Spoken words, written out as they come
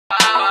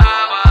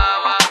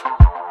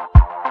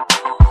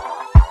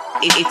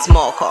It's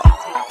Marco.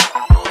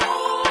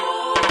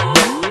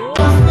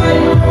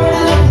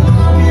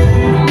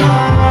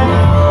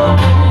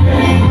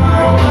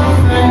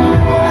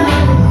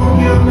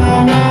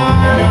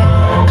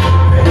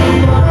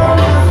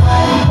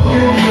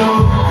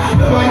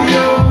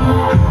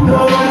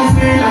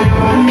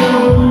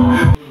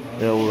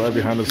 Yeah, we're right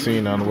behind the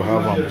scene, and we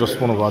have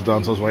just one of our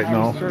dancers right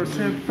now.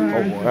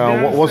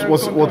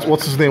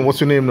 What's his name? What's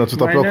your name now?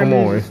 My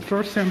name is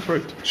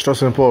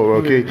Sir-Gid,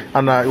 okay.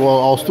 And I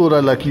was told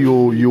that like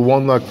you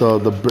won like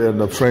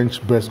the French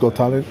Best Got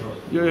Talent.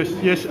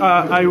 Yes.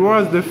 I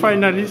was the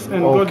finalist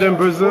and Golden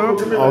Buzzer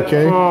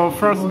for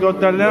France Got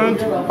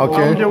Talent.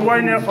 Okay. I'm the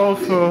winner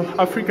of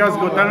Africa's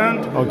Got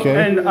Talent. Okay.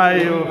 And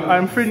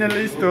I'm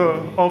finalist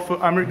of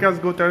America's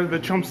Got Talent, the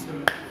champs.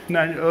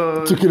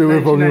 Took it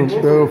away from you.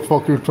 They'll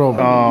fuck you, Trump.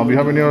 You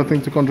have any other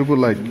thing to contribute?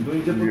 Like,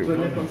 you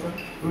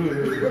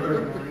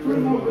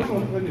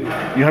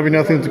have any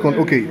other thing to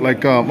contribute? Okay,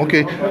 like,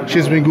 okay,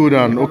 she's been good,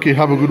 and okay,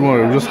 have a good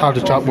one. We just had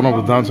to chat one of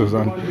the dancers,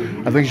 and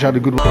I think she had a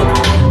good one.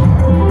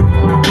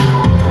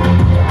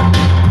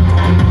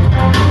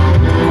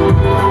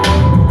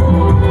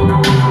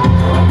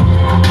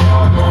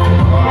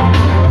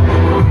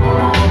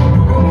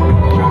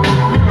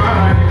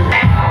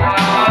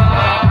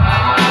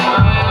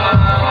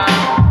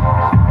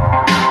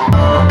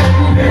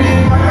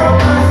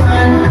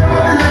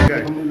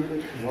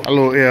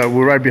 Hello, yeah,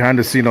 we're right behind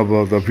the scene of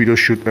the video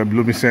shoot.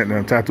 LiLi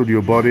Saint titled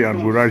Your Body,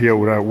 and we're right here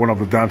with one of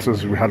the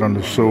dancers we had on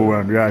the show,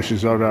 and yeah,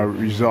 she's out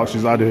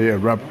here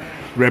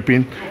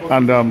rapping.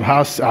 And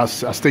her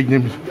stage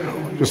name,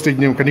 your stage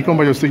name. Can you come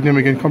by your stage name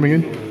again? Coming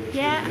in?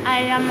 Yeah, I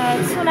am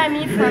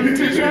Tsunami from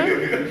Dijon.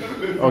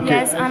 Okay.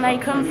 Yes, and I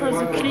come for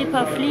the clip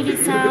of LiLi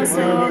Saint,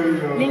 so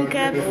link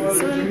up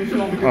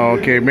soon.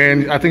 Okay,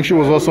 man, I think she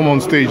was awesome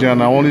on stage,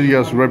 and I wanted you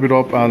guys to wrap it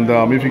up. And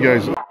if you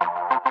guys.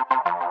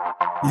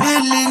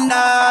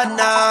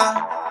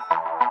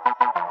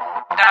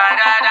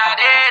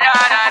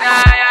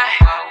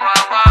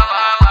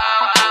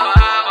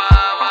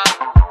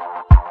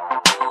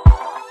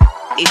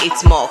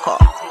 It's Marco.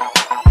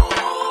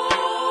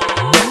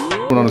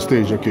 On the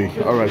stage, okay.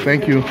 All right,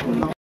 thank you.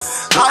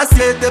 I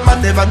said them I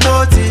never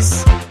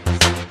notice.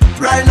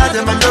 Right now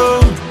them I know.